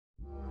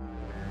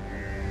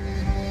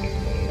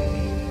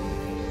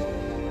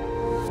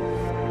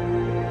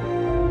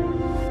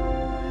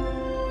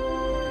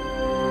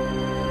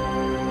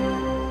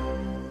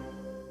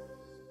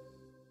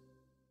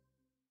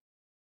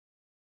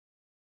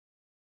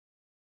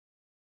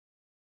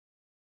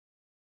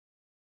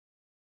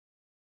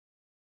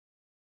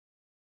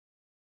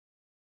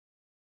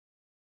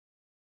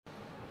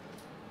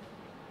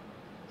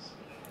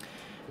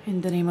In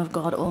the name of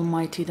God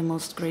Almighty, the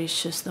most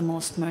gracious, the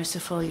most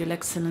merciful, Your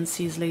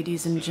Excellencies,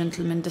 ladies and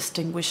gentlemen,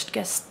 distinguished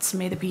guests,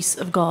 may the peace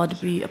of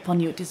God be upon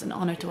you. It is an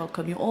honor to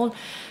welcome you all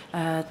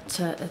at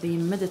the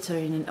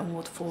Mediterranean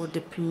Award for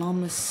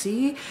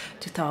Diplomacy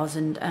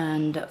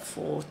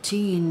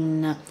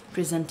 2014,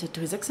 presented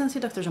to His Excellency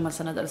Dr. Jamal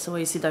Sanad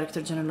Al-Suwaidi,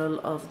 Director General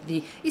of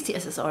the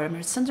ECSSR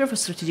Emirates Center for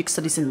Strategic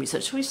Studies and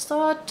Research. We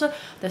start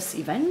this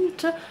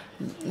event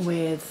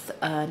with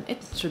an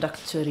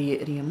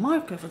introductory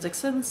remark of His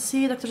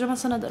Excellency Dr. Jamal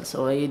Sanad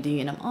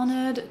Al-Suwaidi, and I'm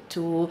honored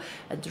to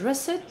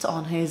address it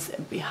on his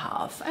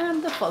behalf.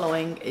 And the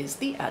following is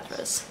the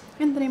address.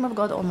 In the name of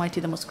God Almighty,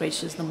 the most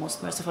gracious, the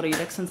most merciful, Your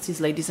Excellencies,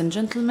 ladies and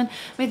gentlemen,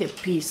 may the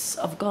peace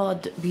of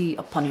God be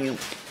upon you.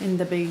 In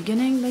the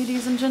beginning,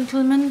 ladies and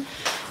gentlemen,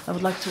 I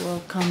would like to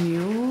welcome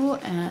you.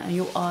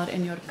 You are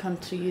in your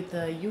country,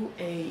 the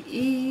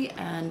UAE,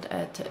 and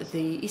at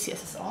the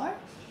ECSSR,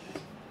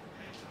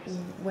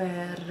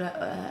 where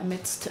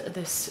amidst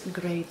this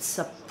great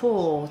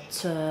support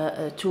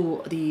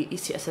to the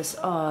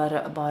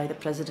ECSSR by the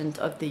President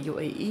of the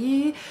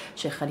UAE,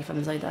 Sheikh Khalifa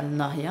bin Zayed Al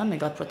Nahyan, may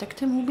God protect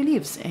him, who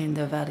believes in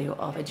the value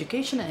of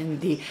education and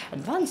the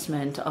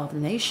advancement of the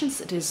nations.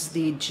 It is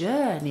the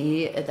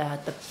journey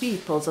that the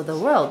peoples of the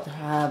world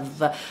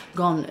have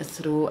gone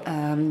through,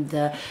 and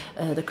the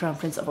Crown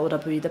Prince of Abu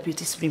Dhabi,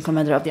 Deputy Supreme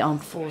Commander of the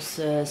Armed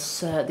Forces,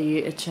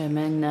 the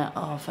Chairman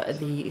of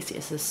the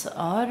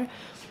ECSSR,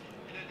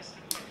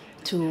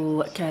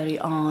 to carry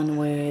on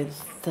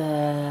with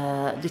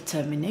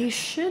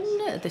determination.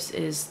 This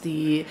is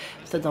the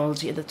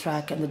methodology, the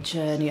track and the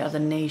journey of the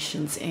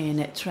nations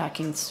in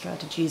tracking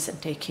strategies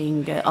and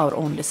taking our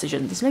own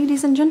decisions.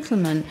 Ladies and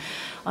gentlemen,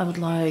 I would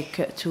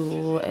like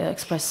to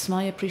express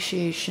my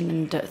appreciation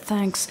and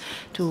thanks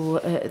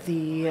to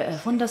the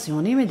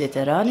Fondazione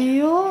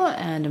Mediterraneo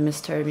and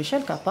Mr.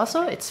 Michele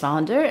Capasso, its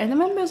founder, and the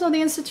members of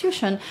the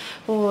institution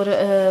for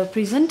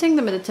presenting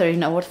the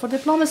Mediterranean Award for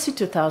Diplomacy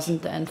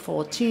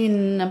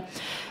 2014.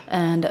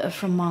 And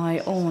from my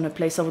own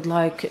place, I would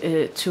like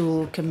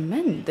to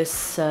commend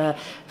this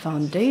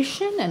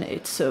foundation and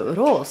its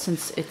role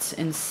since its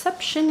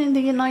inception in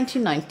the year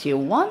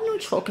 1991,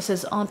 which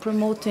focuses on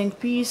promoting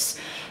peace,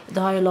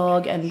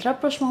 dialogue, and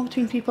rapprochement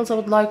between peoples. I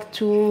would like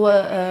to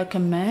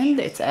commend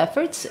its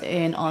efforts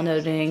in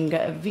honoring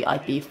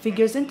VIP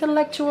figures,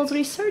 intellectuals,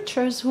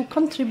 researchers who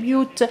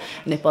contribute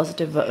in a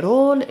positive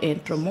role in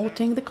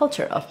promoting the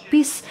culture of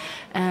peace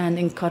and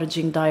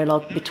encouraging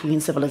dialogue between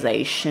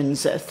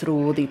civilizations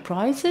through the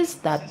prizes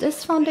that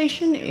this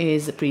foundation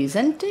is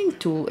presenting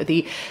to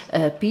the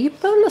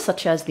people,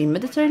 such as the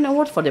Mediterranean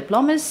Award for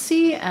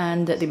Diplomacy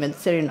and the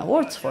Mediterranean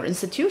Awards for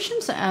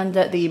Institutions and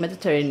the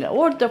Mediterranean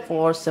Award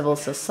for Civil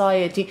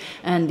Society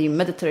and the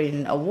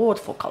Mediterranean Award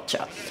for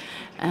Culture.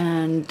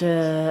 And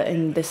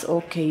in this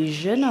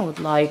occasion, I would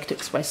like to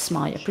express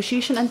my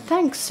appreciation and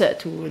thanks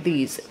to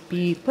these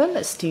people,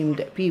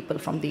 esteemed people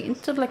from the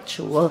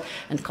intellectual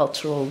and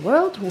cultural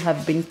world, who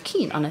have been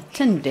keen on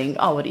attending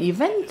our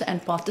event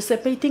and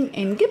participating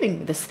in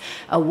giving this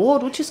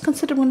award, which is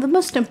considered one of the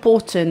most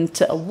important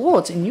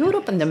awards in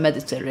Europe and the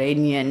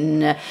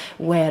Mediterranean,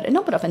 where a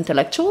number of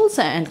intellectuals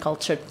and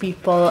cultured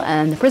people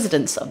and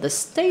presidents of the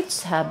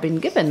states have been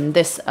given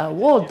this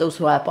award, those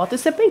who have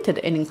participated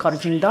in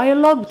encouraging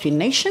dialogue between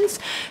nations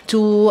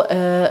to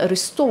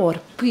restore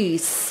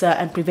peace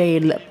and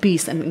prevail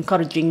peace and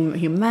encouraging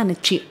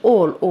humanity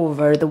all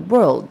over the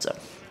world.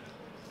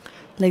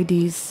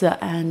 Ladies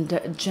and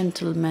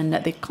gentlemen,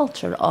 the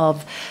culture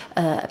of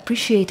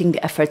appreciating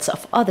the efforts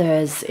of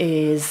others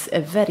is a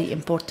very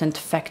important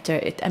factor.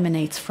 It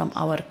emanates from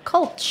our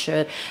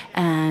culture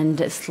and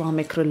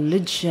Islamic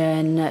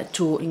religion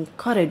to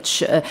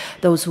encourage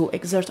those who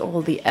exert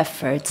all the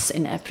efforts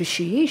in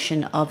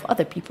appreciation of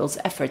other people's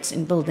efforts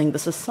in building the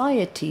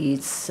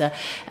societies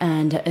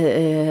and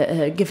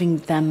giving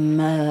them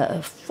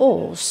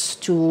force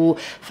to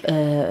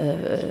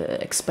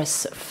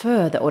express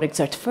further or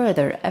exert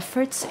further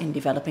efforts in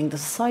developing the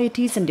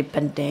societies and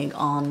depending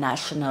on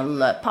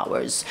national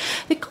powers.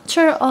 The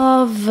culture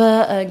of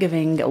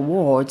giving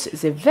awards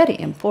is a very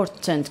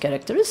important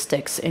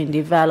characteristic in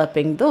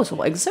developing those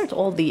who exert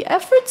all the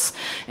efforts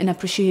in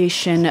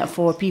appreciation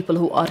for people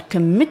who are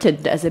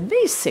committed as a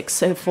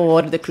basics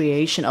for the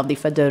creation of the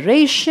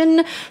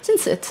federation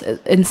since its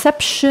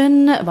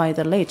inception by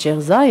the late Sheikh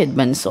Zayed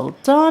bin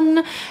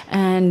Sultan,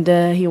 and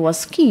he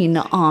was keen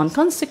on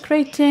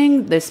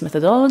consecrating this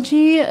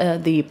methodology.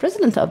 The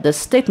president of the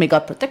state, may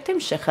God protect him,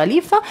 Sheikh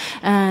Khalifa,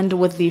 and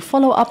with the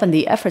follow-up and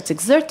the efforts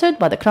exerted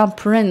by the Crown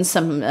Prince,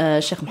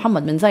 Sheikh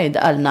Mohammed bin Zayed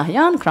Al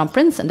Nahyan, Crown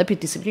Prince and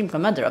Deputy Supreme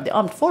Commander of the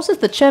Armed Forces,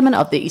 the Chairman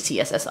of the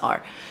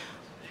ECSSR.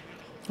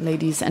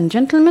 ladies and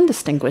gentlemen,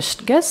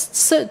 distinguished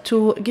guests,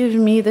 to give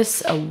me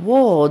this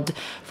award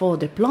for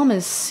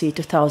diplomacy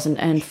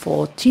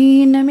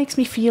 2014 makes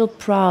me feel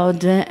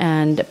proud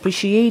and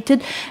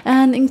appreciated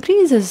and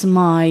increases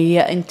my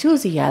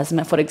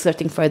enthusiasm for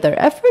exerting further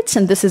efforts.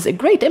 And this is a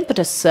great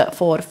impetus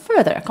for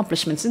further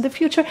accomplishments in the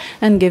future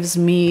and gives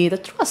me the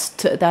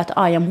trust that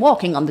I am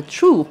walking on the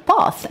true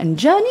path and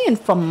journey. And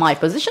from my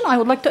position, I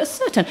would like to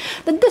ascertain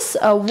that this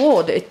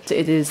award, it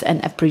is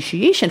an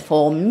appreciation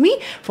for me,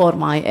 for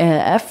my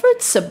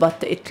efforts,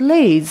 but it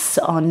lays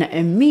on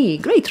me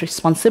great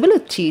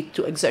responsibility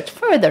to exert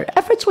further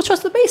efforts, which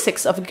was the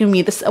basics of giving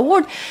me this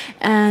award,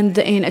 and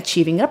in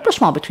achieving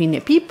rapprochement between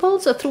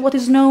peoples through what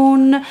is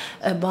known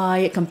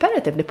by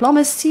comparative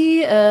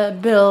diplomacy,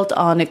 built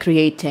on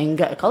creating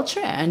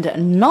culture and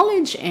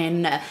knowledge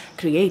in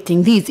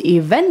creating these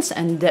events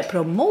and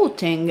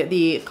promoting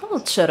the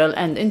cultural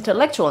and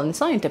intellectual and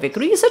scientific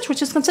research,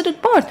 which is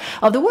considered part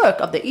of the work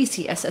of the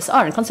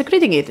ECSSR, and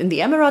consecrating it in the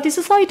Emirati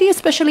society,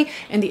 especially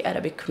in the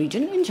Arabic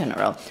region in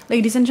general.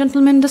 Ladies and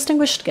gentlemen,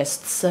 distinguished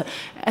guests,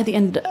 at the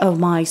end of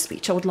my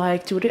speech, I would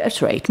like to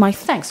reiterate my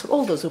thanks for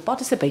all those who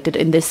participated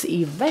in this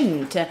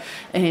event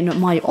in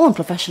my own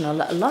professional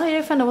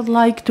life, and I would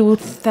like to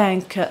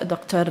thank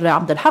Dr.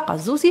 Abdelah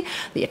Azzouzi,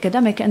 the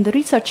academic and the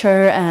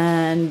researcher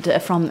and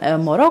from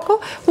Morocco,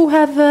 who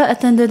have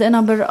attended a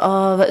number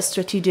of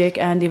strategic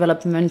and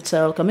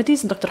developmental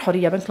committees, and Dr.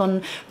 Horiya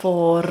Benklon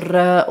for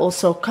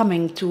also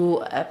coming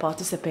to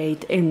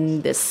participate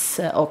in this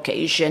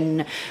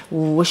occasion.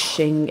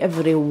 Wishing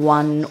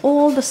everyone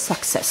all the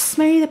success.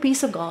 May the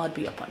peace of God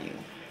be upon you.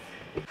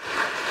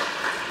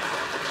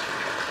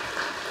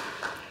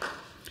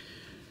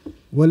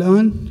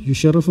 والآن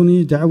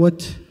يشرفني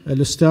دعوة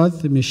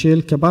الأستاذ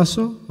ميشيل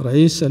كاباسو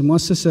رئيس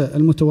المؤسسة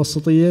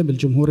المتوسطية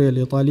بالجمهورية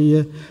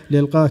الإيطالية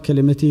لإلقاء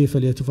كلمته،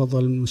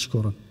 فليتفضل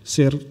مشكورا.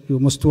 Sir, you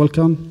most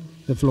welcome.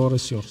 The floor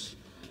is yours.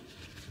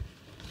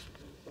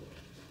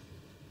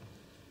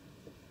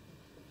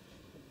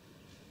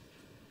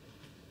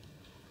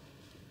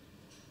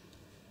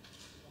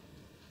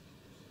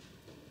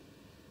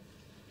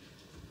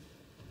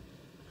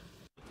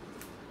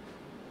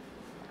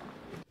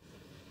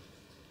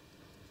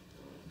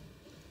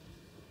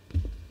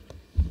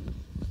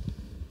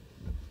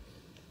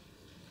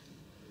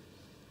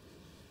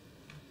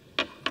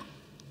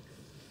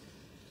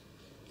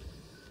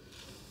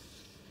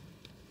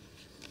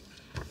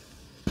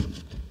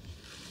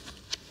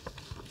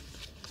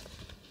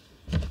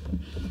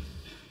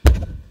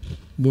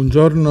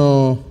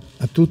 Buongiorno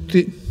a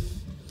tutti.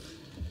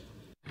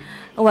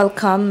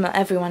 Welcome,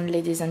 everyone,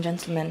 ladies and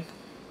gentlemen.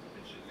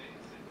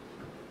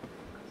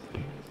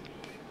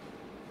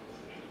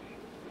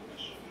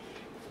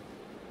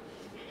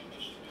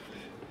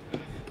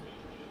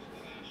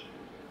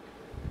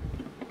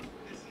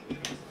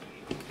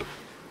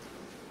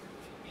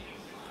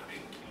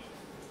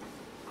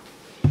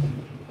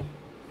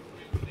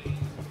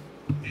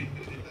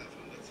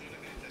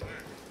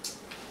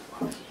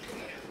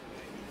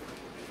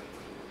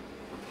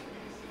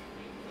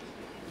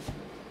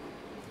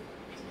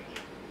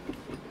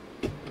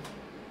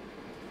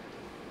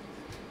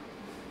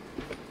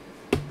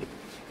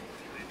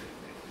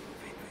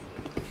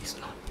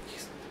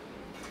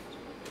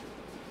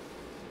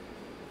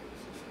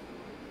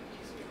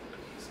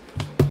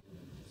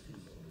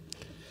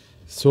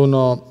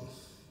 Sono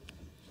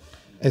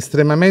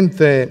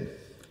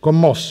estremamente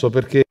commosso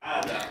perché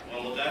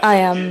I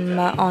am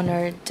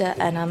honored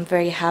and I'm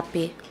very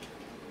happy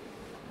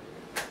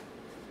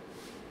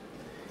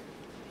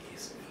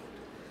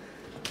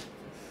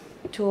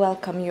to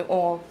welcome you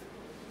all.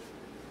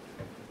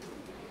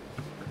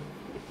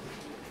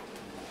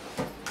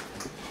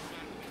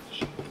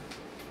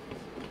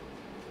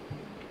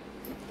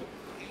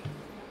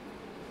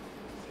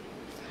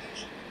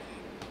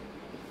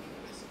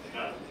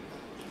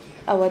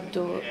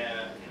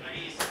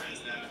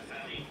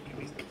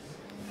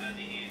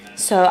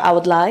 So I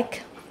would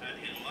like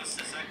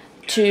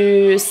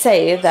to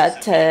say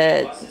that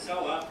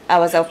I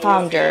was a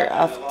founder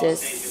of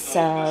this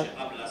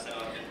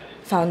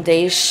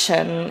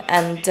foundation,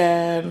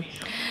 and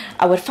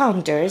our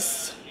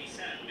founders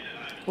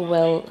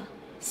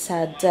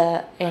said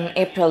in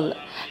April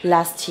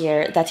last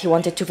year that he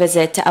wanted to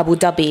visit Abu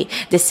Dhabi,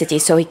 this city,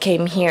 so he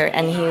came here,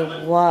 and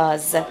he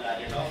was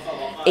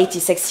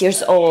 86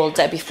 years old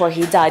before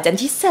he died, and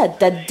he said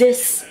that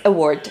this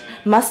award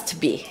must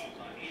be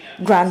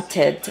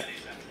granted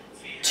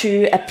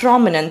to a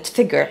prominent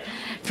figure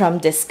from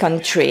this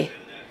country.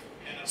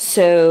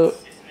 So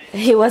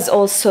he was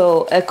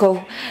also a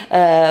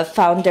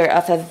co-founder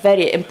of a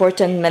very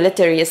important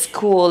military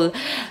school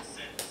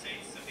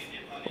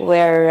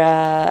where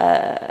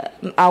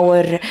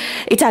our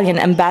Italian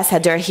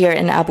ambassador here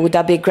in Abu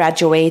Dhabi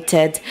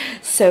graduated.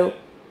 So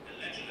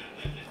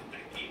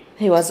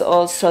he was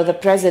also the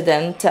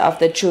president of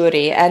the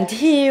jury, and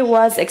he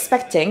was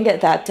expecting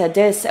that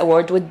this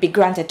award would be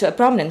granted to a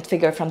prominent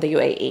figure from the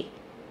UAE.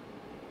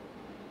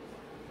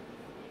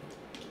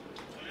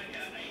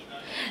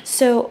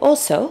 So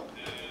also,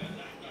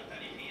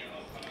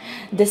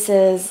 this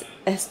is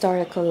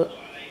historical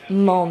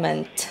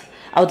moment.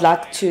 I would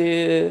like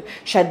to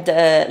shed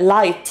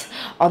light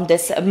on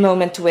this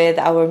moment with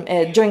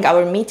during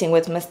our meeting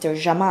with Mr.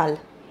 Jamal.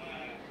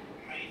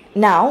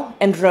 Now,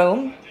 in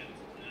Rome,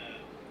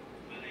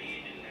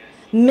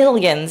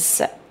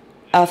 millions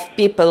of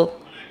people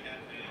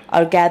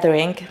are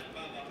gathering.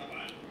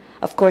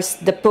 Of course,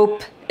 the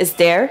Pope is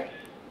there.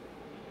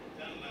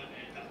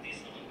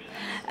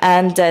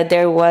 And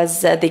there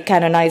was the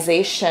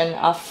canonization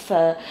of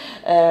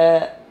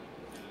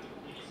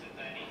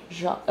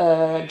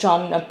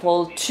John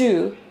Paul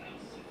II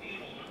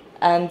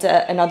and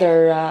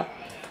another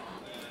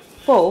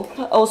Pope.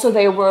 Also,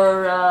 they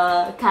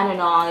were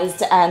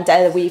canonized,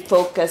 and we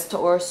focused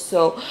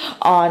also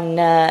on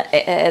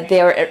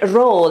their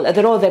role,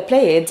 the role they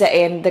played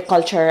in the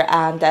culture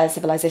and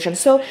civilization.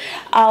 So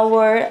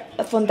our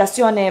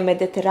Fondazione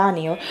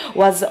Mediterraneo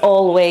was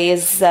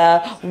always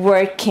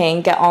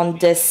working on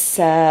this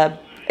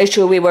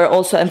issue. We were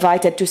also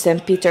invited to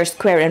St. Peter's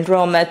Square in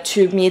Rome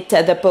to meet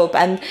the Pope,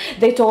 and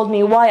they told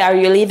me, why are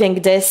you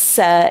leaving this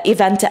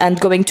event and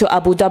going to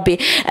Abu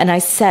Dhabi? And I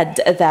said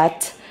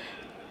that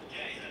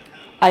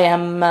I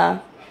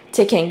am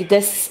taking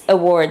this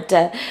award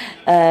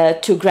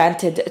to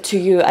grant it to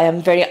you. I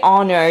am very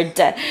honored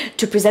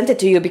to present it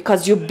to you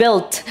because you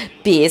built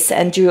peace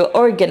and you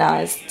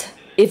organized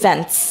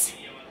events,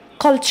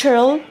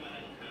 cultural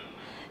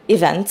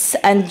events,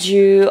 and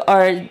you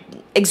are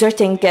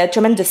exerting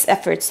tremendous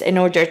efforts in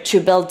order to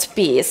build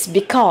peace,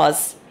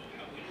 because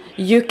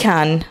you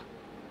can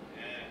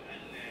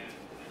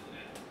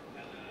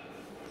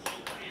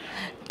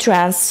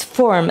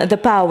transform the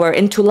power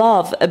into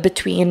love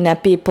between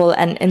people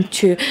and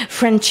into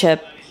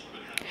friendship.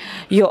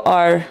 You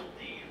are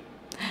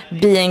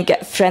being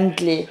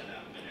friendly,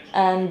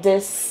 and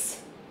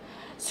this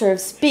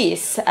serves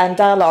peace and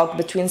dialogue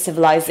between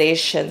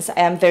civilizations. I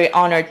am very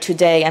honored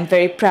today. I'm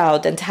very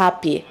proud and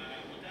happy.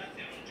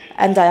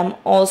 And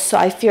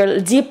I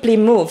feel deeply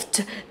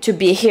moved to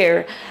be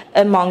here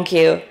among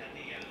you,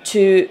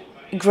 to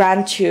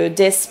grant you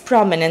this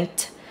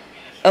prominent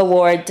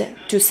award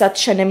to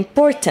such an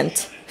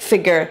important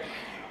figure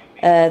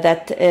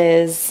that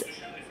is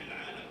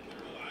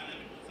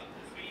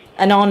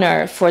an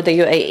honor for the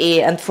UAE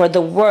and for the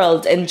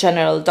world in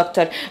general.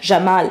 Dr.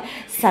 Jamal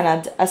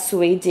Sanad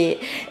Al-Suwaidi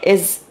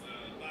is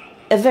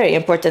a very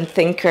important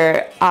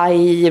thinker.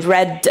 I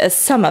read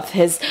some of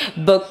his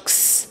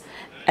books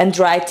and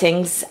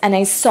writings, and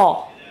I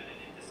saw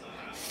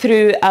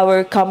through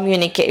our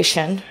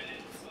communication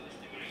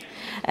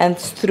and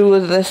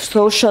through the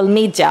social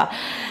media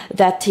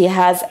that he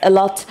has a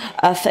lot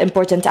of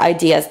important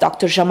ideas.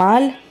 Dr.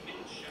 Jamal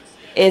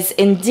is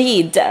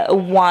indeed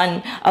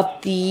one of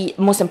the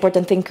most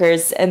important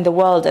thinkers in the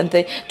world in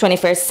the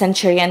 21st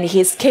century, and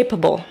he is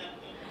capable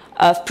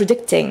of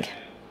predicting,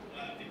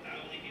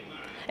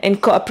 in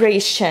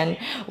cooperation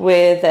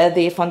with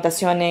the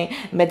Fondazione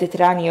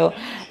Mediterraneo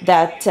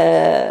that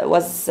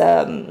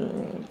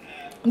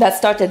that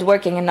started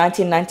working in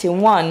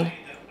 1991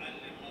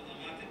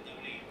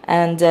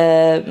 and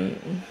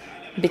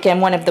became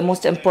one of the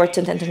most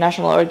important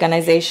international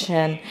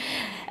organizations,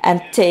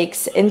 and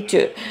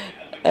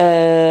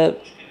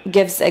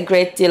gives a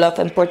great deal of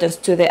importance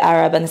to the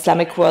Arab and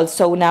Islamic world.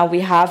 So now we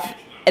have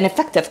an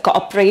effective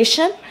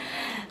cooperation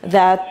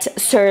that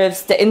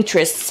serves the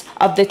interests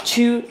of the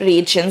two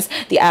regions,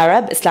 the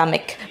Arab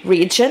Islamic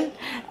region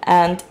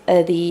and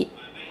the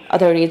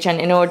other region,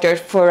 in order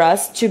for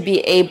us to be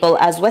able,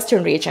 as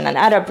Western region and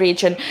Arab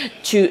region,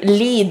 to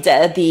lead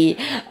the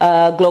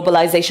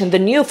globalization, the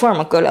new form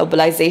of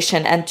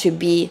globalization, and to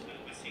be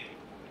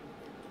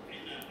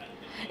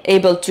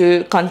able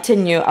to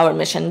continue our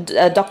mission.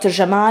 Dr.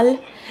 Jamal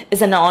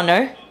is an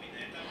honor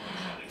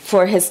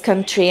for his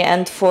country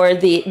and for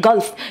the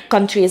Gulf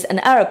countries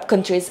and Arab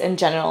countries in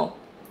general.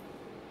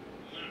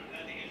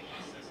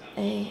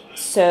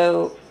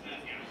 So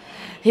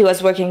he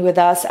was working with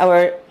us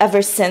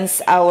ever since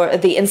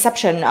the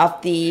inception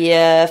of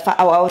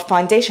our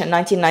foundation,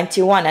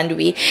 1991, and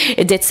we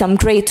did some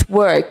great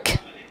work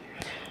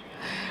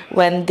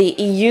when the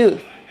EU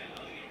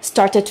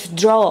started to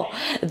draw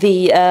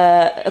the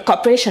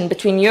cooperation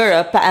between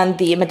Europe and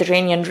the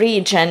Mediterranean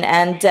region,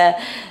 and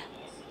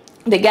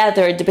they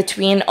gathered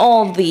between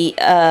all the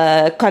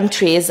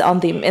countries in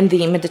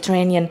the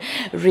Mediterranean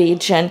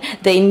region.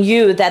 They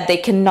knew that they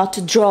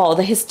cannot draw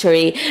the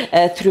history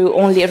through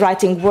only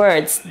writing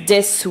words.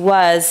 This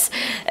was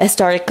a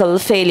historical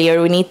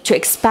failure. We need to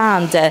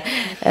expand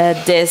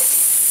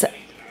this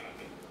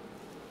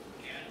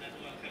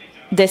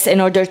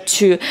in order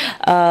to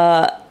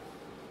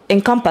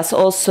encompass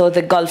also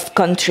the Gulf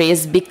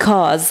countries,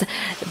 because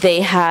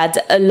they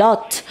had a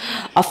lot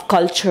of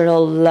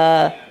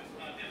cultural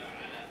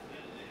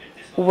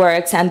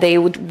worked, and they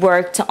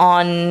worked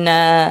on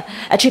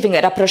achieving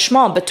a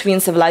rapprochement between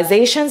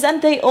civilizations,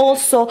 and they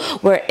also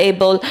were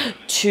able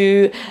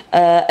to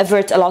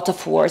avert a lot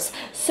of wars.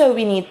 So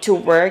we need to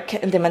work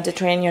in the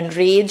Mediterranean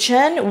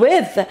region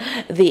with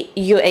the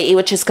UAE,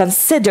 which is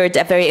considered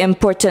a very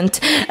important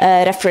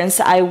reference.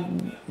 I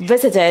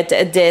visited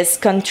this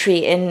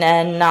country in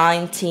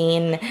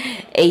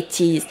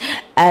 1980s,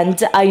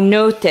 and I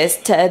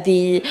noticed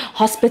the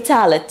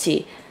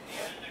hospitality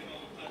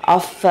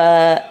of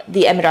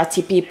the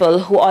Emirati people,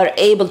 who are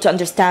able to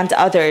understand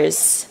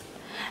others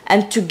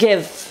and to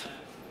give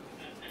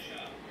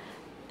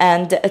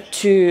and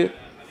to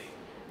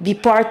be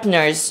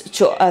partners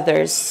to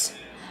others.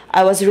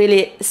 I was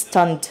really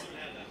stunned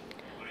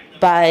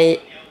by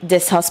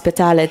this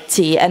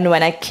hospitality, and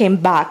when I came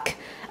back,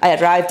 I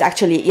arrived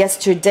actually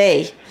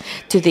yesterday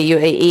to the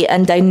UAE,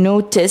 and I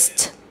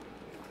noticed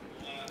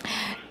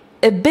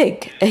a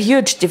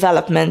huge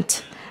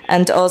development.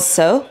 And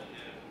also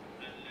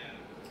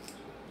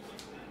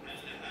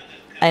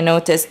I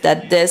noticed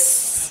that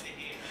this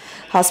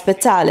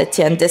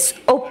hospitality and this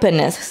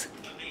openness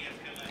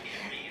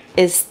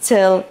is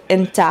still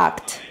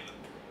intact.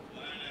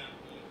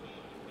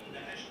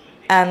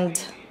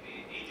 And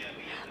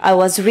I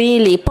was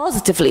really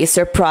positively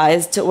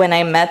surprised when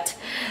I met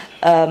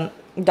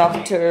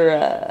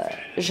Dr.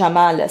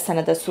 Jamal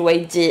Sanad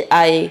Al-Suwaidi.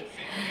 I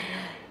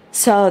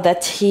saw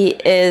that he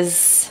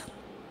is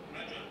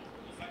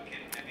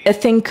a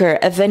thinker,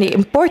 a very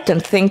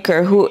important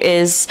thinker, who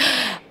is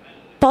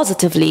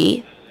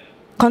positively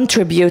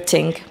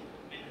contributing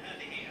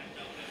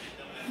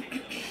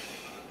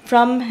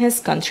from his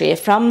country,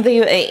 from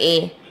the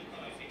UAE.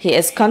 He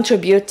is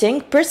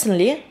contributing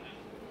personally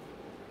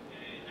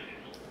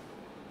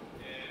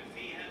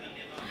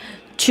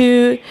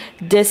to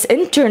this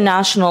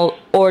international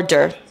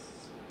order.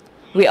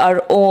 We are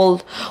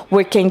all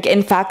working,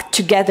 in fact,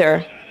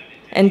 together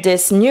in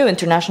this new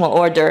international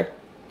order.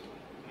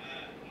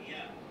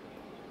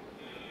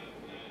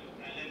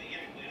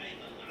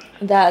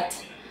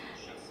 That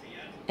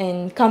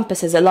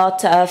encompasses a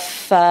lot of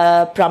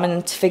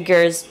prominent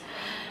figures,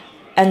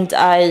 and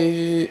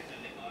I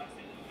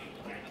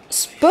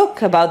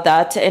spoke about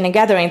that in a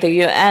gathering at the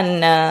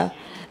UN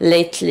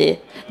lately.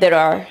 There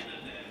are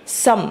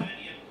some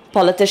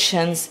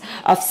politicians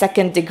of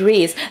second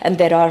degrees, and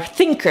there are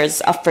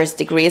thinkers of first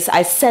degrees.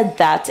 I said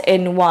that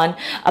in one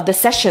of the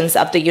sessions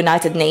of the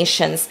United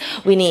Nations.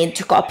 We need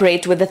to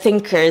cooperate with the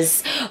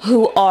thinkers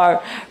who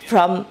are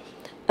from,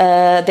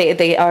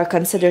 they are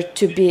considered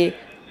to be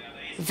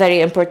very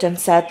important,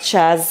 such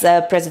as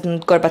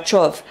President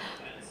Gorbachev.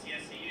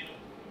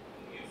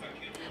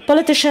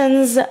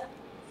 Politicians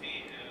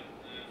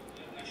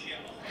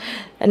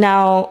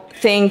now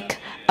think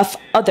of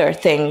other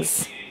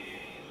things.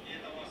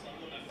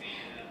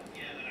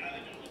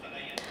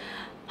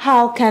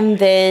 How can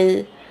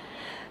they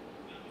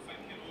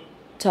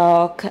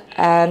talk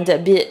and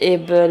be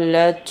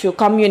able to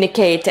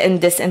communicate in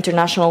this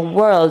international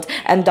world?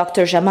 And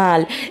Dr.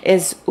 Jamal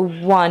is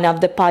one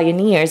of the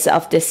pioneers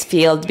of this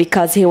field,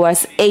 because he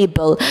was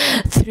able,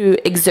 through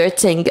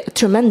exerting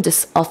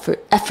tremendous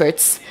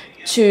efforts,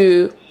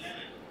 to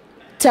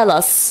tell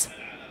us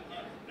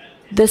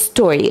the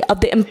story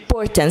of the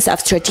importance of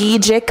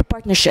strategic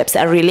partnerships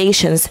and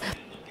relations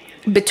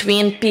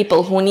between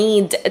people who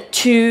need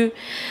to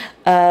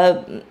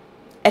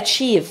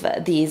achieve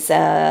these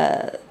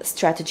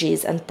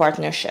strategies and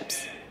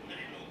partnerships.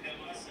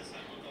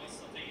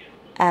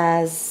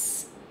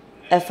 As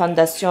a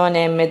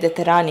Fondazione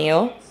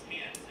Mediterraneo,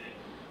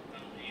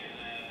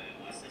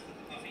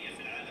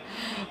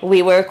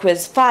 we work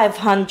with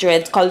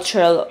 500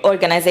 cultural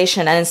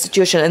organizations and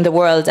institutions in the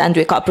world, and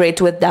we cooperate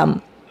with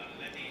them.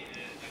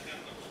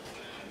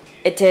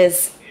 It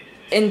is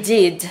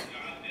indeed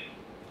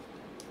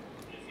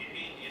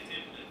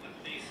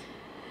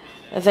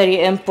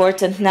very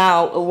important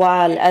now,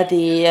 while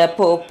the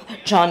Pope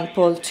John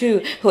Paul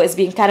II, who is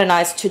being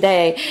canonized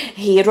today,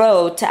 he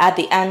wrote at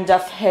the end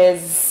of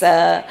his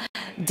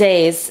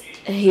days,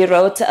 he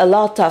wrote a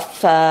lot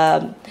of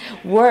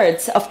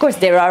words. Of course,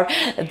 there are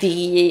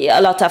a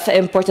lot of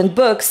important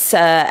books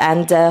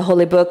and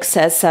holy books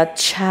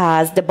such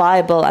as the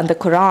Bible and the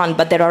Quran,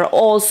 but there are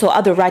also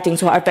other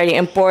writings who are very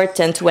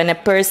important. When a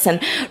person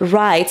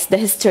writes the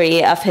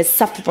history of his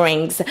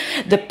sufferings,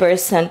 the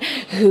person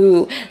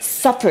who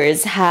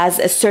suffers has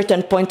a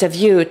certain point of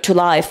view to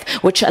life,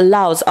 which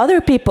allows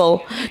other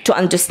people to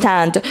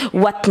understand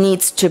what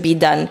needs to be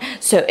done.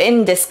 So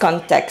in this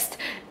context,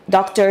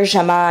 Dr.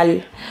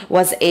 Jamal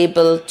was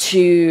able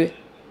to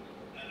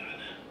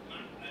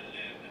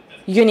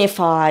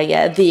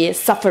unify the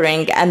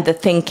suffering and the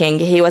thinking.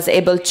 He was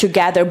able to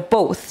gather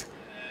both,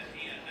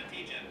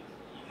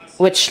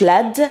 which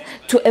led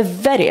to a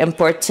very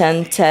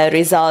important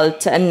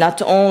result, and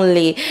not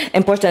only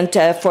important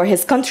for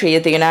his country,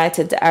 the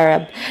United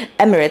Arab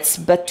Emirates,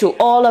 but to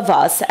all of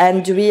us.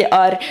 And we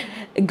are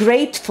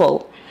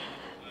grateful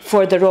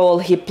for the role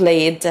he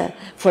played,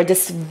 for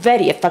this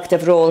very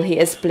effective role he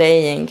is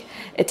playing.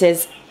 It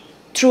is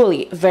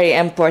truly very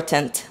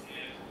important.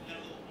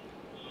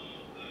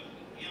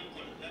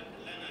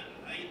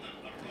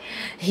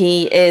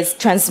 he is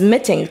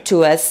transmitting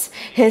to us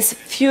his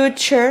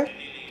future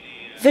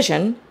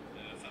vision,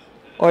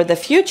 or the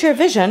future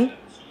vision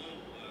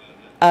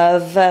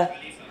of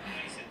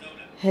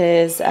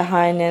His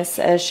Highness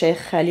Sheikh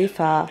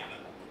Khalifa,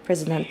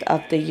 President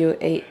of the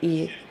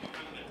UAE,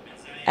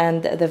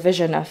 and the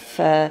vision of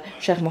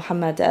Sheikh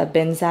Mohammed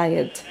bin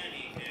Zayed,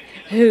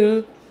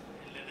 who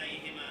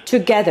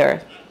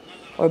together,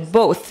 or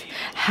both,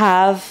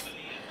 have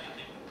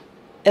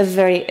a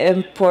very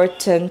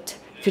important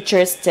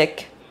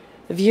futuristic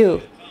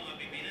view.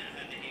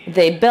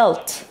 They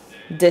built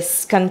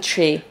this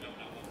country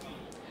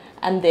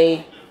and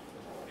they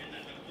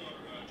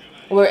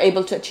were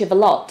able to achieve a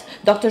lot.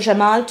 Dr.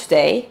 Jamal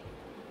today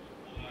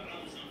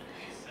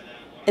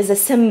is a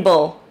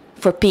symbol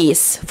for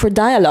peace, for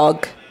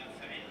dialogue.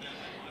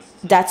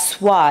 That's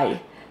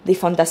why the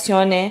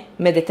Fondazione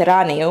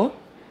Mediterraneo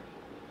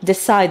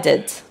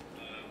decided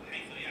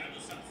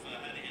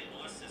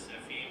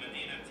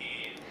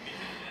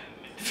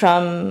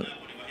from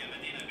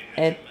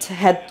its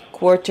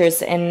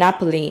headquarters in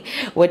Napoli,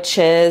 which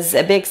is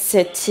a big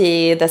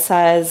city the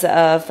size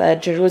of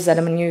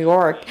Jerusalem and New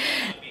York.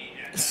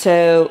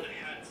 So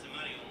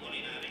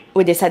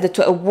we decided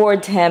to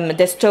award him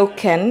this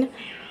token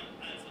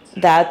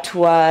that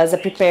was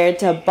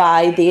prepared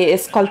by the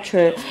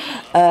sculptor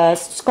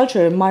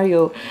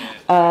Mario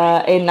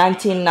in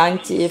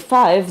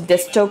 1995.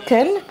 This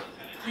token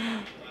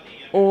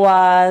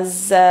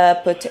was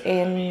put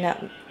in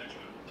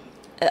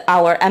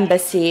our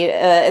embassy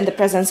in the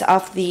presence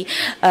of the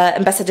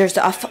ambassadors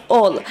of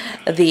all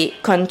the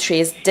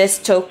countries. This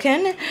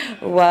token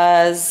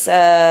was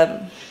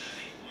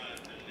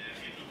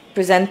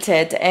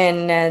presented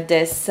in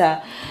this,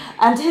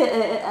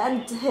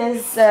 and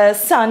his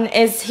son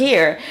is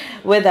here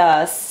with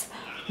us,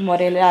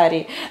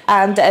 Molinari,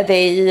 and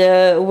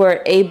they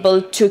were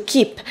able to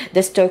keep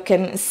this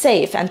token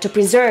safe and to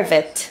preserve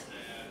it.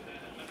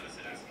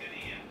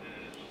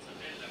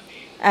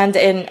 And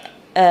in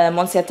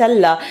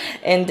Monsiatella,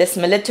 in this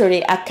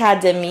military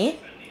academy,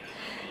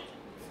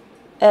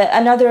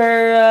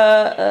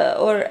 another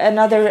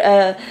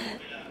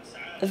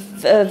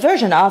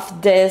version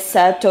of this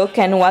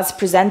token was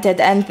presented,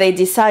 and they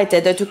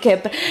decided to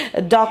keep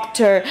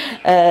Dr.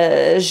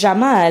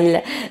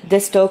 Jamal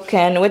this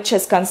token, which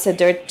is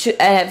considered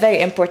a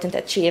very important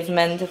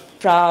achievement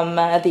from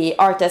the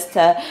artist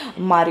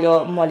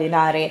Mario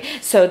Molinari.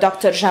 So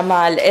Dr.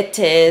 Jamal, it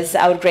is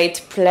our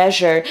great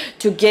pleasure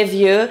to give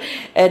you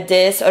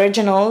this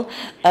original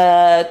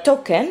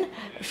token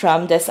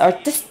from this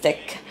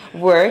artistic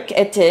work.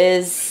 It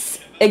is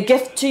a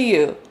gift to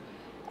you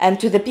and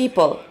to the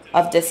people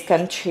of this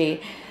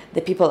country,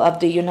 the people of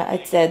the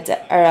United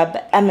Arab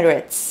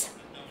Emirates,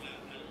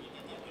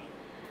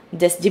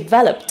 this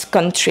developed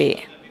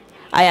country.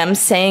 I am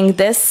saying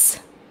this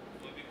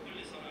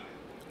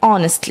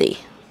honestly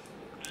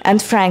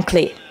and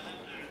frankly.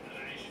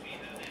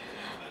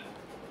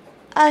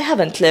 I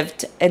haven't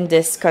lived in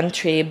this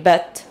country,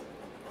 but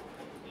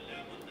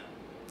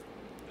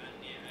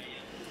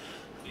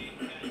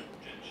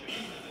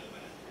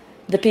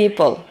the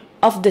people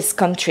of this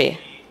country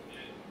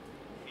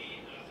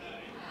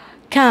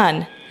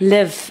can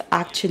live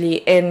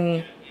actually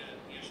in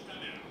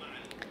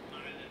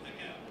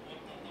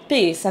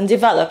peace and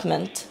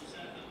development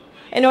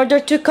in order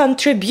to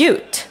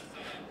contribute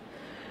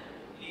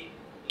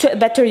to a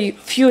better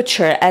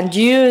future, and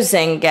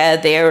using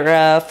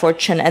their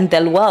fortune and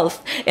their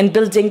wealth in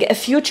building a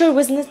future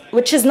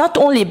which is not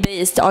only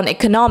based on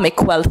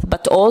economic wealth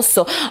but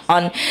also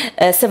on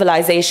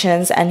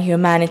civilizations and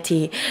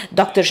humanity.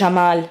 Dr.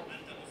 Jamal,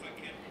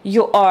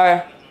 you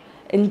are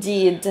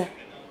indeed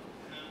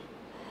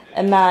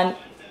a man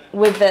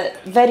with a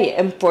very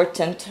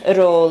important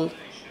role.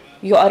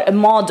 You are a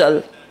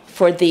model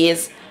for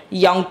these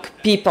young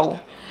people.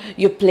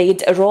 You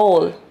played a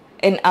role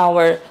in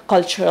our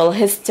cultural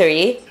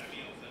history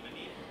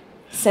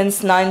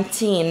since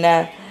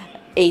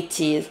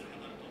 1980s.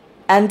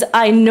 And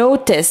I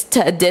noticed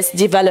this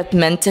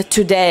development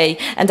today,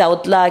 and I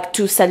would like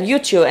to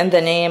salute you in the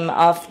name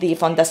of the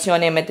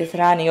Fondazione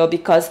Mediterraneo,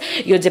 because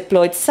you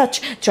deployed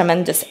such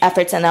tremendous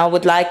efforts. And I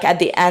would like at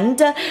the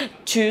end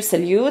to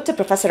salute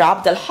Professor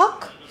Abdel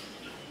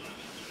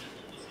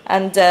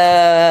and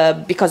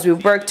because we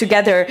worked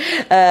together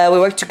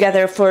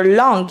for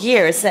long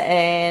years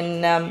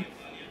in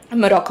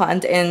Morocco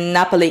and in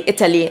Napoli,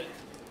 Italy.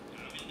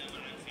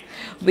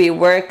 We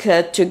work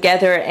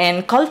together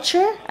in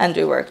culture, and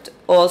we worked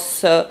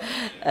also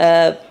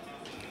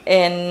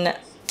in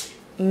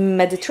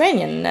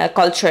Mediterranean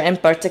culture in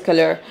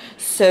particular.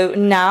 So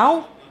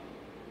now,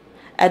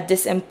 at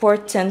this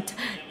important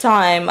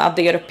time of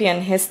the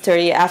European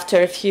history,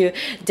 after a few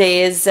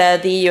days,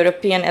 the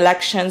European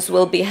elections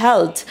will be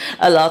held.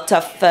 A lot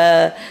of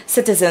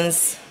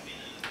citizens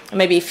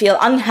maybe feel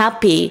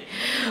unhappy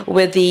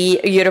with the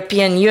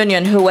European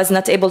Union, who was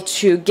not able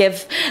to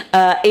give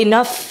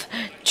enough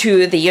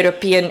to the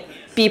European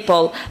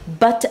people,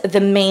 but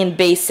the main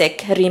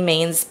basic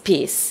remains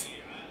peace.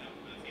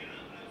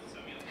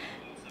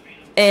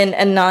 In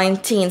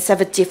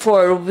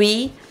 1974,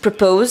 we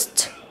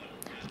proposed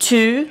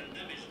to,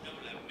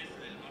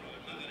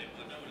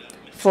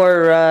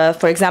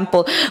 for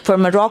example, for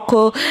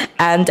Morocco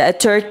and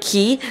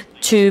Turkey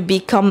to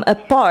become a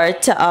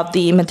part of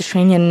the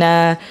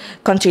Mediterranean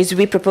countries.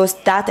 We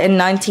proposed that in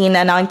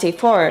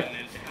 1994.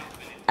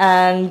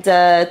 And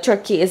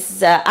Turkey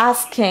is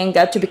asking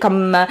to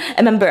become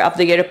a member of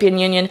the European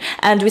Union,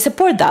 and we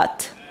support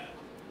that.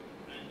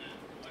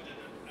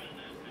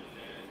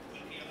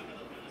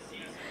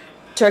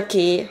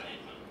 Turkey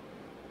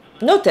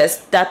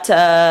noticed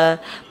that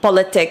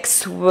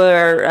politics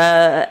were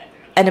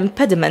an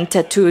impediment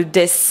to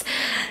this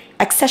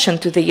accession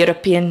to the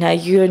European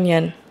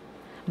Union.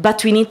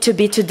 But we need to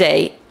be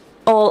today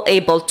all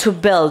able to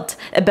build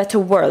a better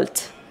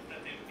world.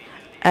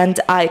 And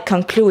I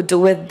conclude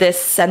with this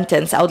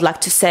sentence. I would like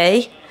to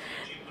say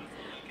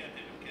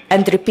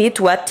and repeat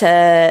what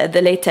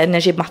the late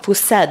Najib Mahfouz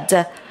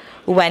said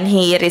when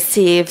he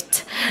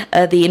received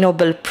the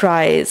Nobel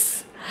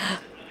Prize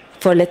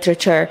for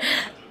Literature.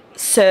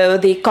 So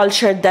the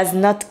culture does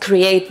not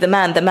create the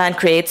man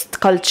creates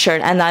culture.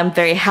 And I'm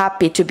very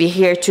happy to be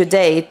here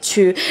today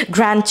to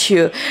grant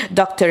you,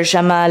 Dr.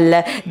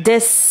 Jamal,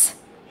 this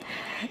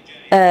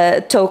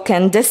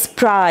token, this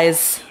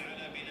prize,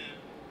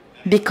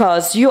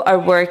 because you are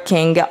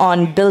working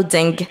on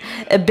building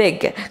a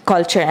big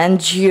culture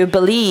and you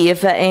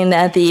believe in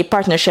the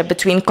partnership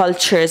between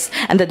cultures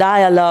and the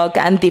dialogue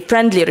and the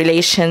friendly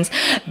relations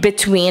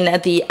between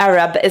the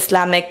Arab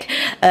Islamic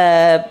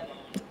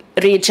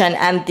region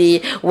and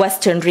the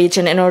Western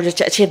region in order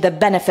to achieve the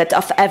benefit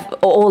of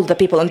all the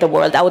people in the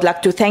world. I would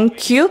like to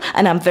thank you,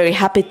 and I'm very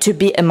happy to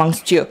be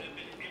amongst you.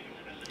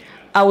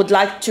 I would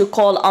like to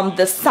call on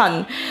the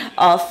son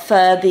of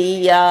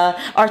the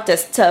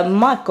artist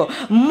Mario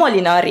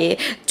Molinari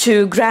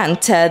to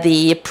grant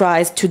the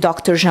prize to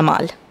Dr.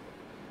 Jamal.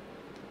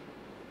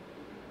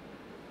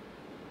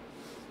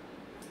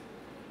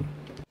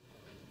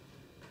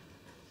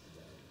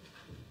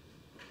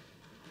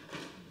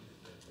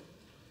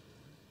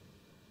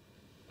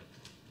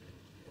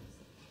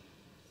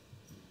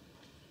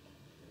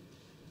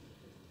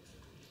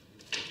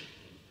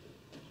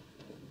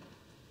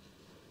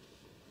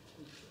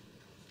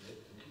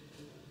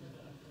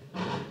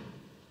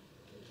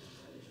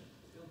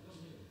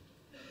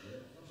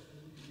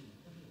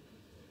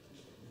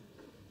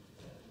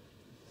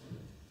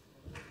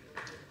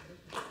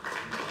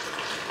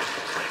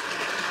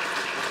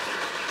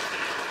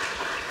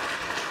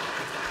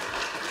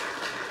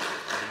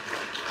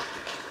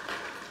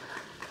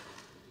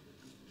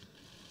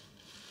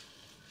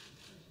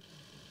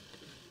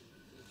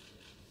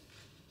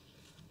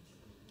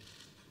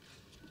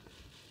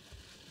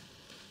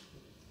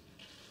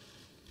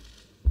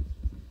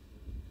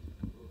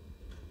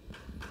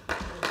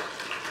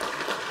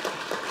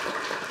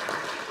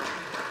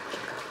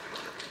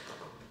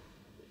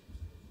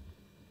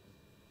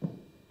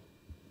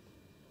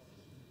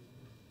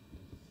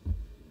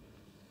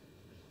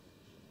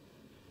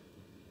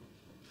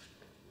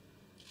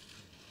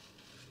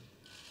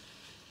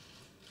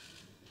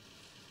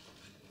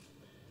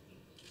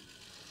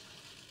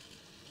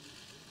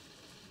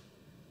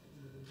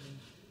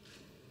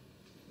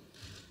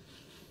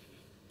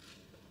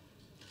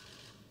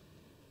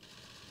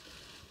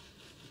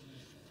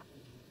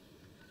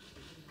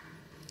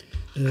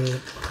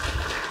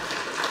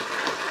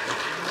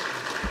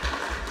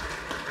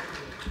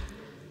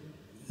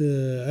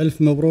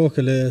 ألف مبروك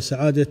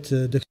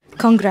لسعادة دكتور.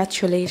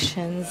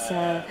 Congratulations,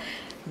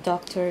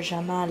 Dr.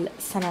 Jamal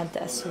Sanad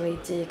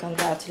Al-Suwaidi.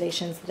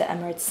 Congratulations to the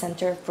Emirates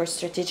Center for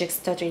Strategic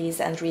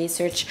Studies and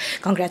Research.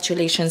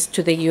 Congratulations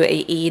to the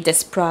UAE.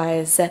 This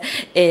prize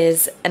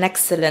is an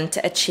excellent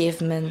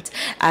achievement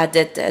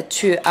added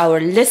to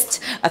our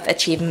list of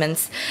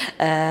achievements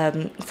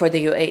for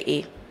the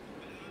UAE.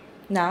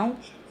 Now,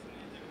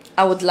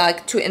 I would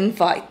like to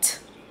invite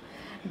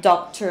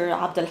Dr.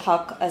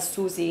 Abdelah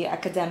Azzouzi,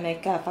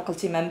 academic,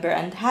 faculty member,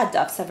 and head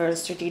of several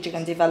strategic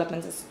and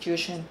development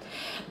institutions,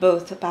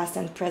 both past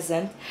and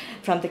present,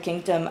 from the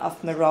Kingdom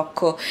of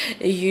Morocco.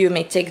 You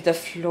may take the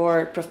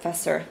floor,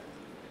 Professor.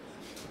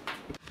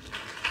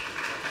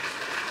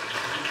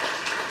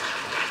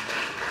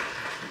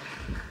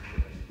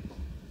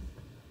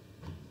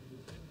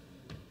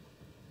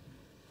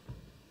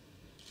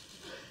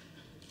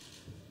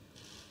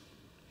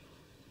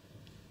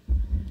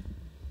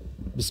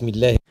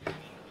 Bismillah.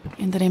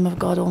 In the name of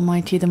God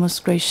Almighty, the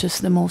most gracious,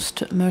 the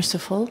most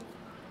merciful.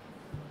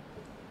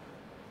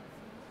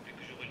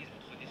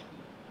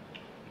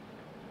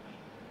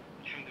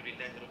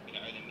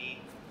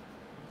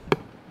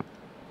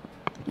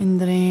 In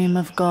the name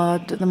of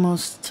God, the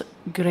most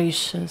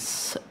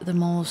gracious, the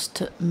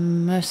most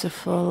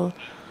merciful,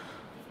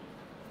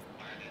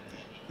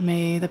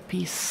 may the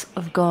peace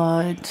of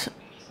God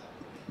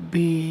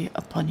be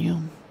upon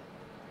you.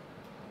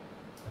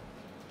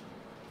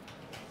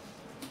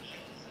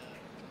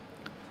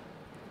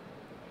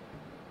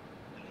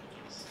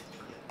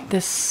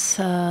 This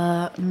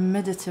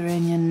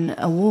Mediterranean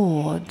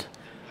Award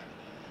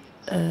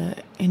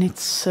in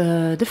its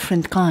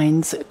different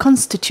kinds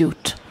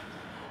constitute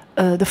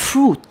the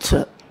fruit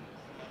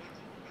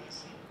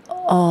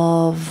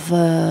of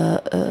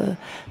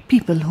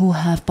people who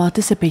have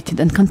participated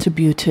and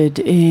contributed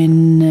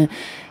in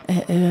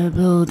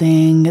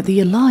building the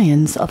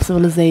alliance of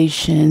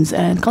civilizations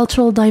and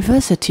cultural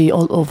diversity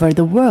all over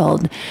the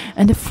world,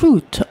 and the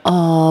fruit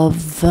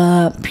of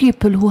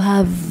people who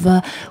have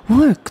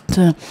worked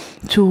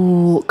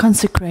to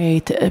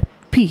consecrate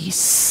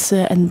peace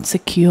and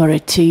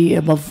security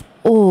above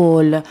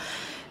all.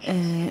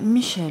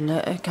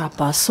 Michele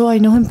Capasso, I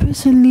know him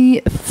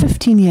personally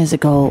 15 years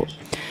ago.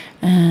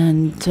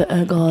 And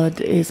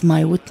God is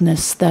my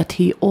witness that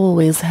he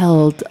always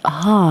held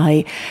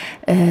high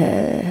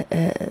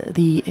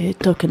the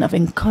token of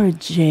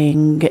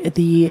encouraging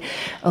the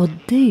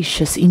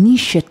audacious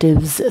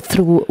initiatives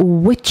through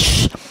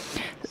which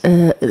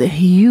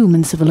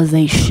human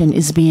civilization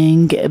is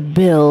being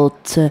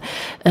built,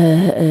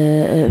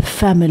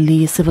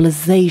 family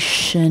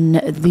civilization,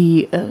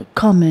 the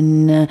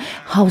common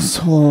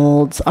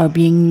households are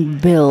being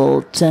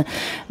built,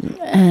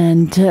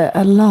 and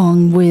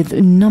along with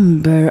a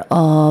number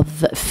of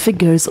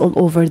figures all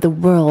over the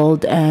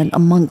world and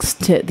amongst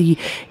the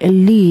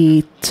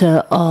elite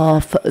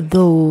of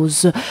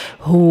those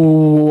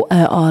who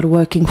are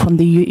working from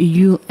the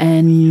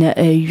UN,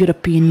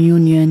 European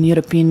Union,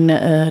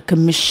 European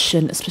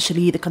Commission,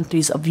 especially the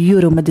countries of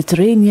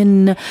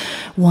Euro-Mediterranean,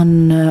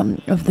 one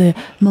of the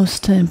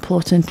most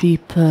important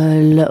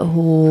people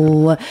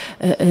who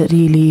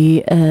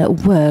really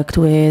worked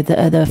with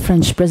the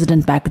French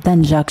president back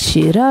then, Jacques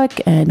Chirac,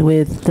 and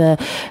with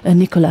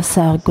Nicolas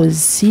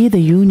Sarkozy,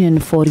 the Union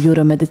for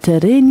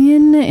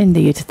Euro-Mediterranean in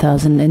the year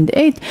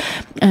 2008,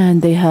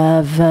 and they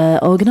have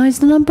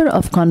organized a number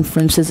of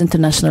conferences,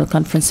 international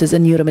conferences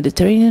and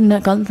Euro-Mediterranean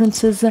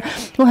conferences,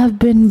 who have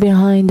been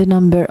behind a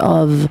number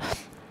of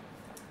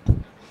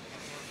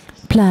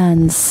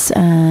plans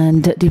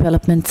and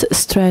development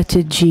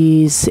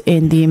strategies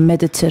in the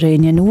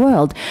Mediterranean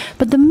world.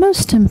 But the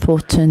most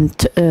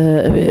important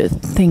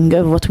thing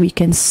of what we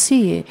can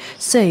say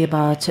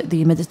about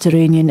the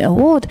Mediterranean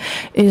Award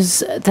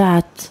is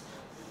that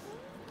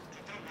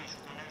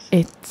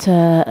it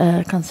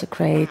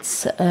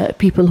consecrates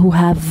people who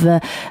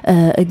have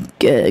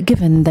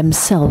given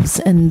themselves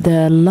and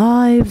their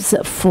lives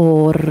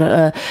for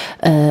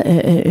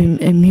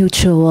a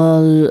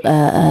mutual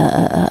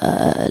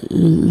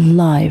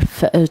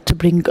life to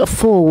bring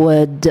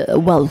forward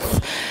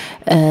wealth.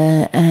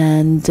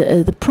 And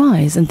the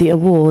prize and the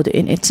award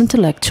in its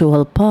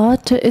intellectual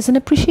part is an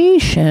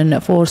appreciation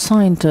for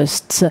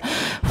scientists,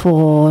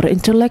 for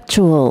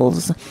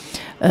intellectuals,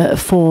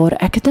 for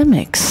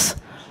academics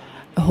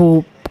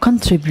who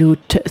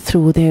contribute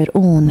through their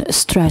own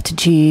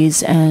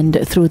strategies and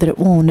through their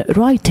own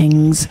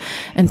writings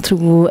and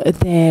through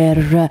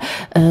their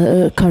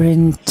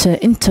current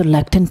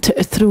intellect and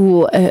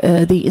through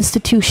the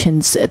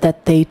institutions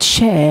that they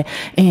chair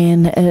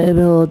in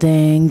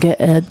building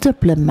a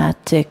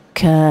diplomatic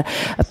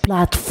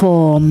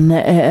platform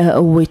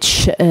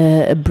which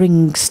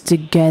brings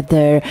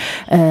together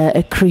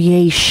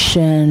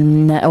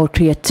creation or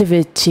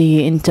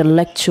creativity,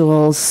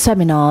 intellectual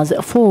seminars,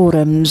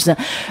 forums,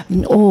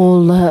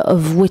 all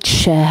of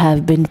which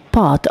have been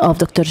part of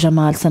Dr.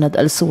 Jamal Sanad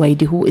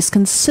Al-Suwaidi, who is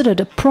considered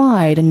a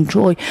pride and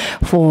joy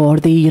for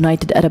the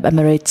United Arab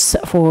Emirates,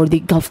 for the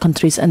Gulf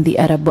countries and the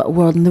Arab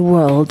world and the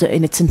world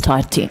in its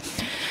entirety.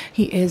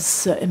 He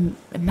is a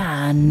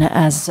man,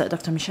 as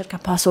Dr. Michele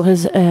Capasso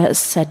has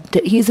said,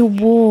 he is a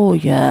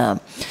warrior,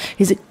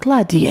 he's a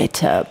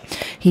gladiator,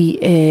 he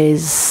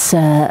is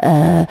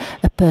a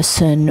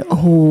person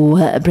who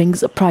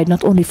brings pride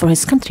not only for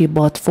his country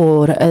but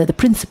for the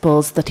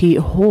principles that he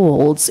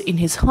holds in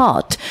his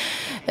heart.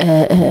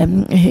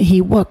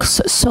 He works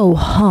so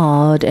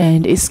hard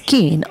and is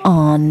keen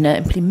on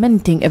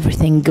implementing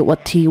everything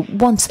what he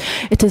wants.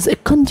 It is a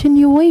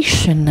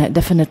continuation,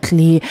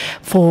 definitely,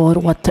 for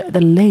what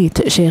the late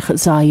Sheikh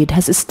Zayed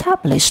has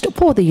established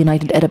for the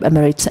United Arab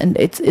Emirates, and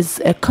it is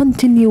a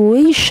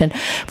continuation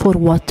for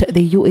what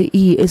the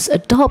UAE is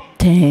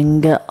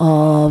adopting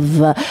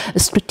of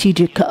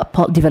strategic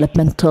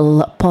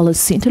developmental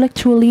policy,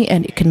 intellectually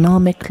and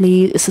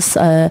economically,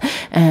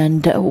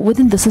 and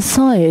within the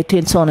society,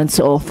 and so on and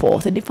so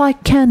forth. And if I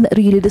can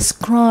really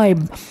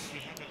describe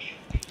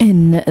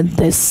in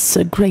this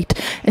great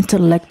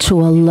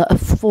intellectual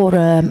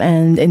forum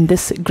and in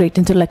this great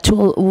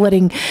intellectual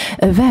wedding,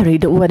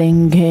 varied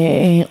wedding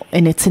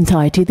in its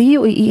entirety, the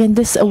UAE and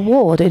this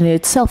award in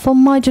itself for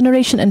my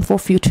generation and for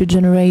future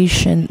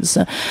generations,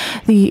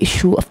 the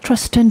issue of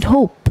trust and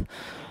hope,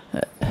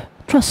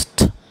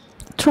 trust,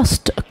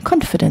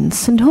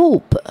 confidence and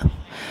hope.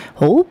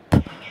 Hope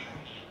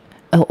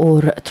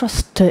or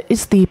trust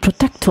is the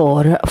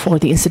protector for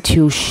the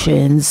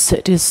institutions.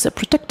 It is a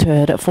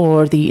protector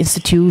for the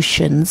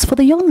institutions, for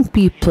the young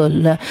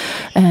people,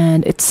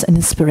 and it's an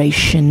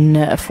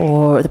inspiration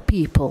for the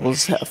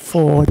peoples,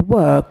 for the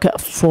work,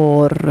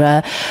 for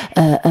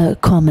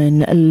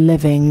common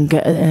living.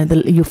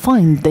 You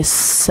find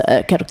this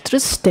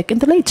characteristic in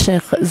the late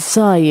Sheikh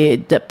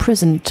Zayed,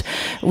 present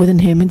within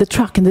him in the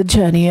track and the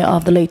journey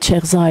of the late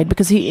Sheikh Zayed,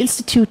 because he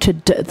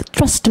instituted the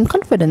trust and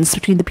confidence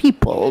between the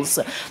peoples,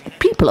 the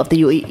people of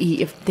the UAE.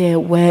 If there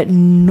were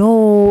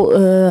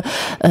no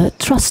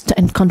trust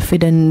and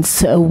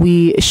confidence,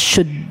 we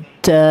should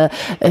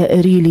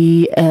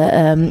really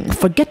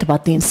forget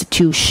about the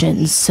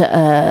institutions.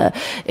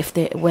 If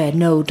there were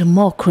no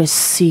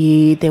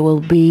democracy, there will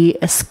be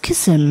a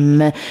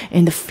schism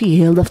in the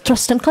field of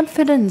trust and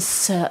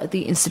confidence.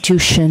 The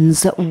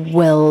institutions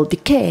will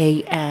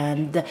decay,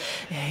 and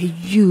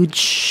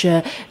huge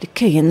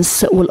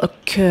decayance will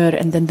occur,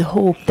 and then the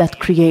hope that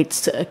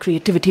creates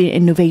creativity,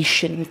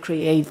 innovation,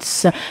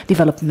 creates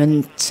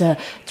development.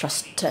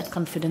 Trust and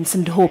confidence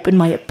and hope, in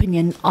my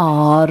opinion,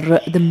 are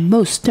the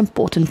most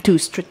important two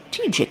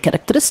strategic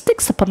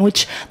characteristics upon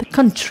which the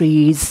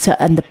countries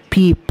and the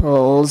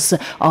peoples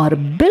are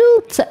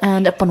built,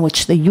 and upon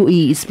which the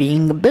UAE is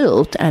being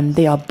built. And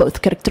they are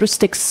both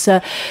characteristics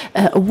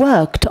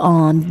worked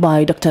on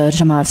by Dr.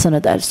 Jamal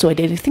Sanad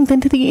Al-Suwaidi. I think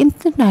that the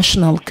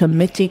International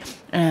Committee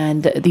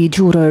and the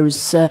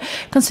jurors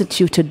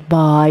constituted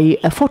by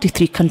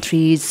 43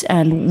 countries,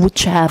 and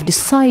which have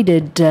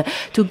decided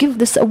to give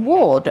this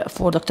award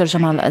for Dr.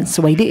 Jamal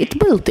Al-Suwaidi, it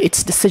built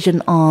its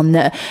decision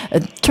on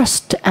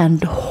trust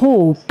and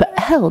hope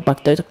held by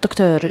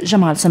Dr.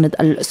 Jamal Sanad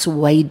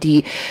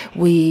Al-Suwaidi.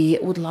 We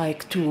would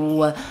like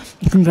to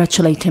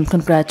congratulate him,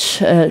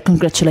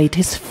 congratulate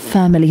his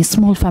family, his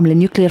small family,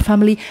 nuclear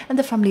family, and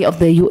the family of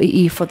the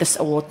UAE for this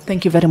award.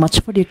 Thank you very much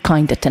for your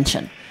kind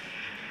attention.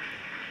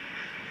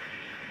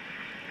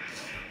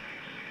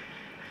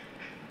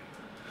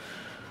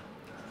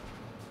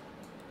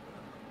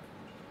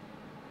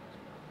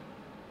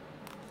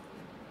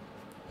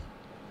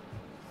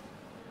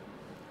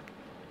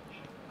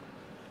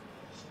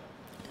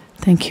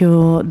 Thank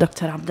you,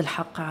 Dr.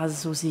 Abdelah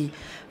Azzouzi,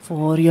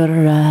 for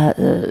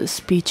your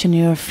speech and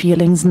your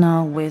feelings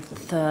now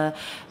with the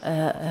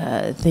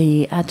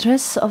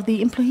address of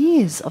the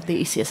employees of the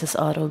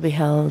ECSSR will be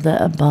held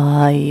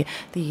by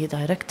the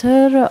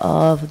Director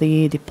of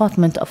the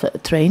Department of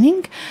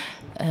Training.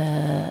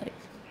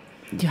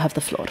 You have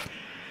the floor.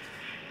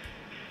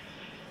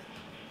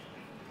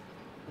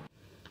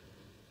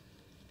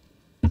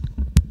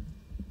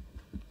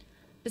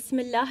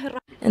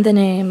 In the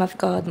name of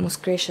God,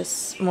 most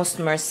gracious, most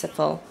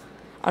merciful,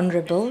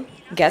 honorable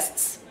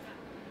guests,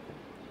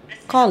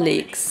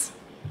 colleagues,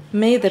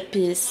 may the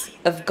peace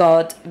of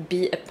God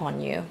be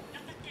upon you.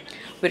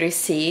 We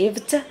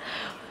received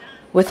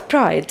with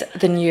pride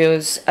the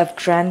news of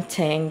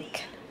granting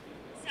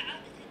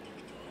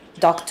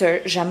Dr.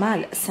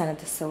 Jamal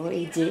Sanad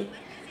Al-Suwaidi,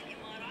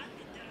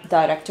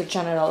 Director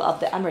General of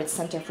the Emirates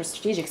Center for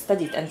Strategic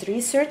Studies and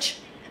Research,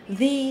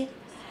 the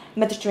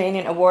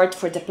Mediterranean Award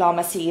for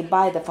Diplomacy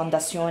by the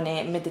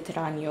Fondazione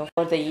Mediterraneo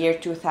for the year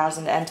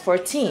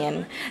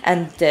 2014,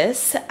 and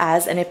this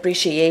as an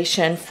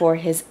appreciation for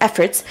his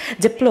efforts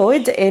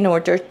deployed in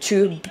order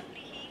to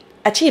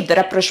achieve the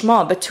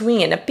rapprochement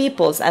between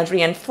peoples and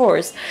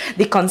reinforce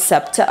the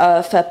concept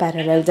of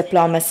parallel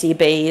diplomacy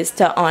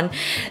based on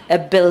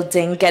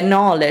building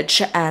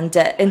knowledge and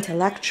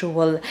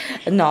intellectual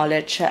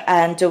knowledge.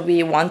 And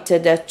we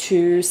wanted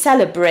to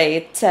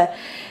celebrate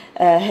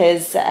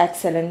His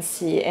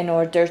Excellency in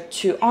order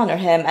to honor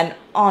him and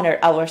honor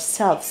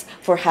ourselves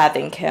for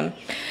having him.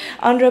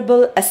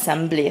 Honorable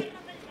Assembly,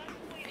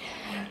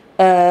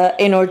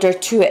 in order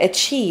to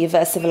achieve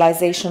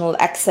civilizational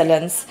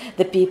excellence,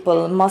 the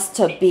people must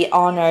be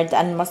honored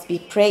and must be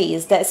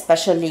praised,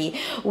 especially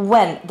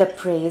when the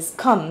praise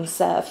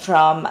comes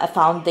from a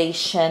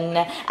foundation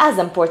as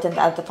important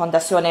as the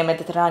Fondazione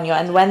Mediterraneo,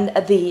 and when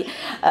the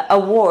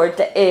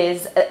award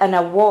is an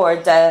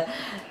award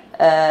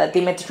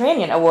the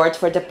Mediterranean Award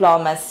for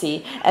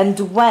Diplomacy, and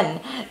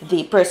when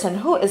the person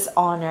who is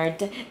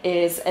honored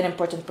is an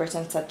important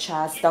person such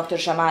as Dr.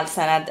 Jamal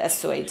Sanad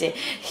Al-Suwaidi.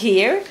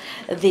 Here,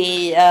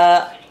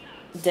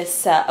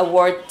 this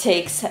award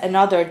takes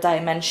another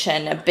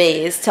dimension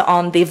based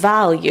on the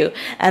value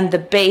and the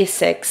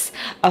basics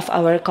of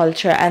our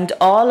culture, and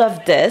all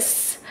of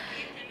this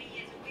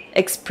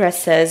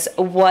expresses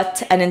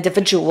what an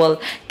individual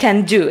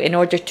can do in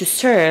order to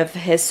serve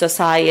his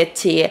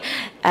society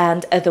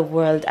and the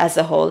world as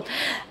a whole.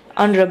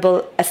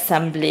 Honorable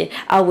Assembly,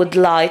 I would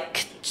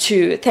like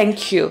to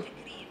thank you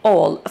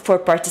all for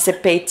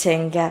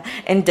participating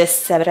in this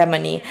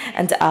ceremony,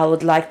 and I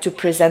would like to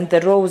present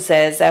the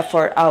roses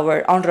for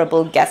our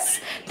honorable guests,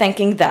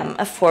 thanking them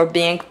for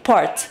being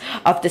part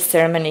of the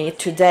ceremony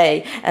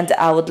today. And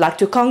I would like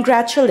to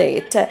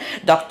congratulate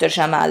Dr.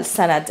 Jamal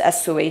Sanad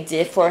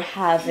Al-Suwaidi for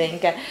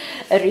having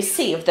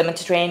received the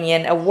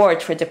Mediterranean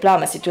Award for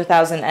Diplomacy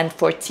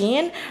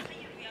 2014.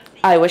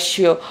 I wish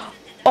you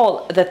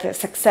all the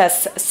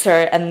success,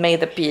 sir, and may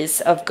the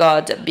peace of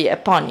God be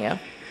upon you.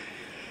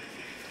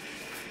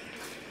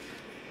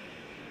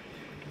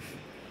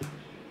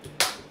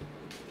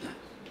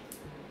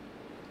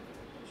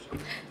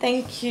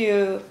 Thank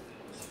you,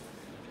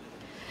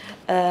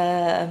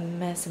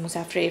 Ms.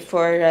 Musafri,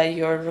 for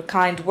your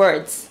kind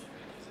words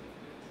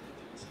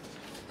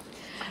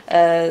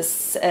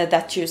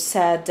that you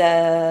said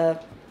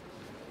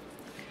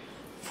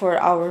for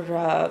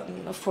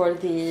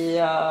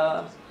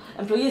the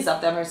employees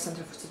of the Emirates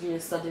Center for Security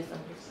Studies.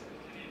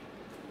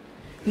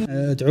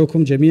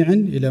 أدعوكم جميعا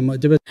إلى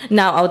مؤدبة.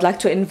 Now I would like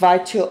to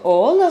invite you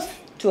all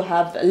to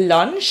have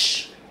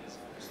lunch,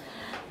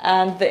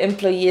 and the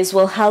employees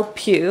will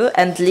help you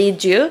and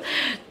lead you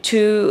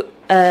to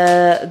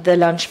the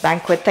lunch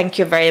banquet. Thank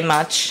you very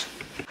much.